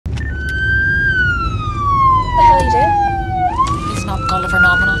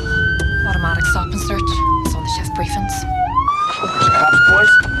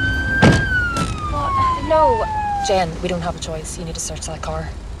Jen, we don't have a choice. You need to search that car.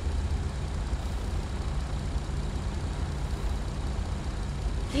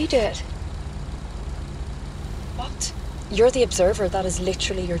 You do it. What? You're the observer. That is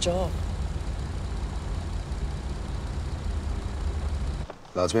literally your job.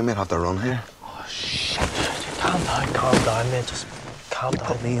 Lads, we might have to run here. Oh, shit. Calm down, mate. Just calm down.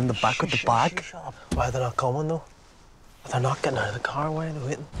 Put me in the back with the bag. Why are they not coming, though? If they're not getting out of the car, why are they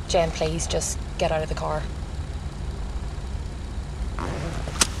waiting? Jen, please, just get out of the car.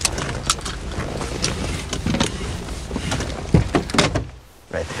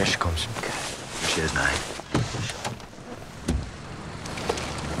 Right, here she comes. Okay. She is now.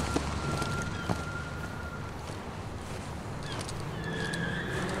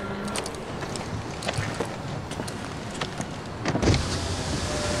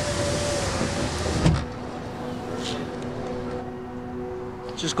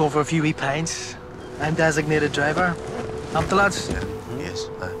 Just go for a few wee pints. I'm designated driver. Up the lads? Yeah. Yes.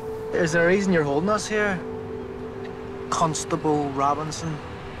 Is there a reason you're holding us here? Constable Robinson.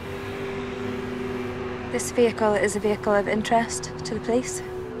 This vehicle is a vehicle of interest to the police.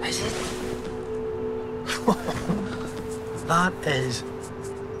 Is it? That is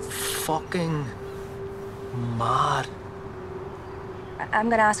fucking mad. I'm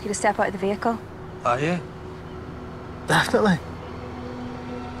going to ask you to step out of the vehicle. Are you? Definitely.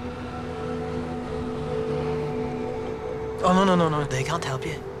 Oh, no. They can't help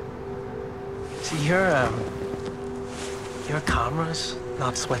you. See, your camera's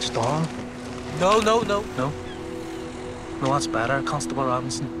not switched on. No. No, that's better, Constable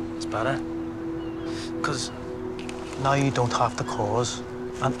Robinson. It's better. Because now you don't have to cause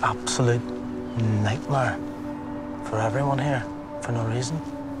an absolute nightmare for everyone here for no reason,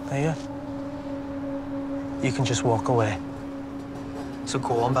 do you? You can just walk away. So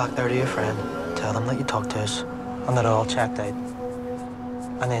go on back there to your friend, tell them that you talked to us, and that it all checked out.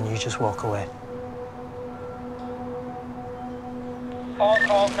 And then you just walk away. All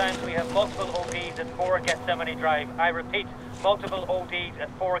call times, we have multiple ODs at 4 Gethsemane Drive. I repeat, multiple ODs at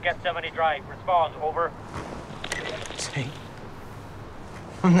 4 Gethsemane Drive. Respond, over. See?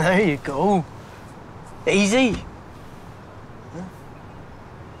 There you go. Easy.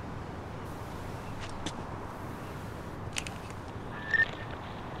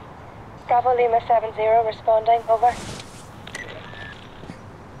 Bravo Lima 70 responding, over.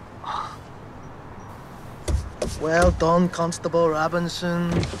 Well done, Constable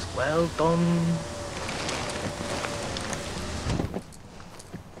Robinson. Well done.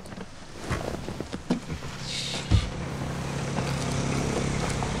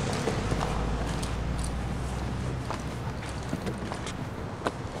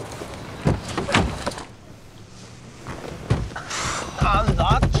 And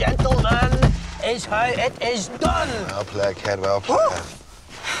that, gentlemen, is how it is done. Well played, kid, well played.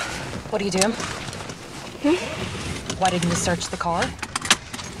 What are you doing? Why didn't you search the car?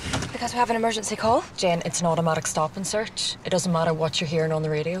 Because we have an emergency call. Jen, it's an automatic stop and search. It doesn't matter what you're hearing on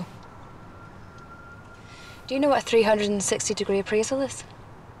the radio. Do you know what a 360-degree appraisal is?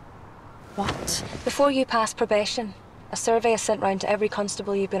 What? Before you pass probation, a survey is sent round to every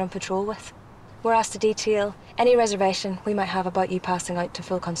constable you've been on patrol with. We're asked to detail any reservation we might have about you passing out to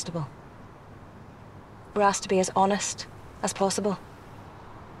full constable. We're asked to be as honest as possible.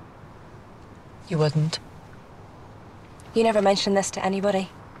 You wouldn't. You never mention this to anybody.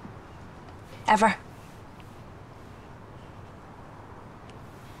 Ever.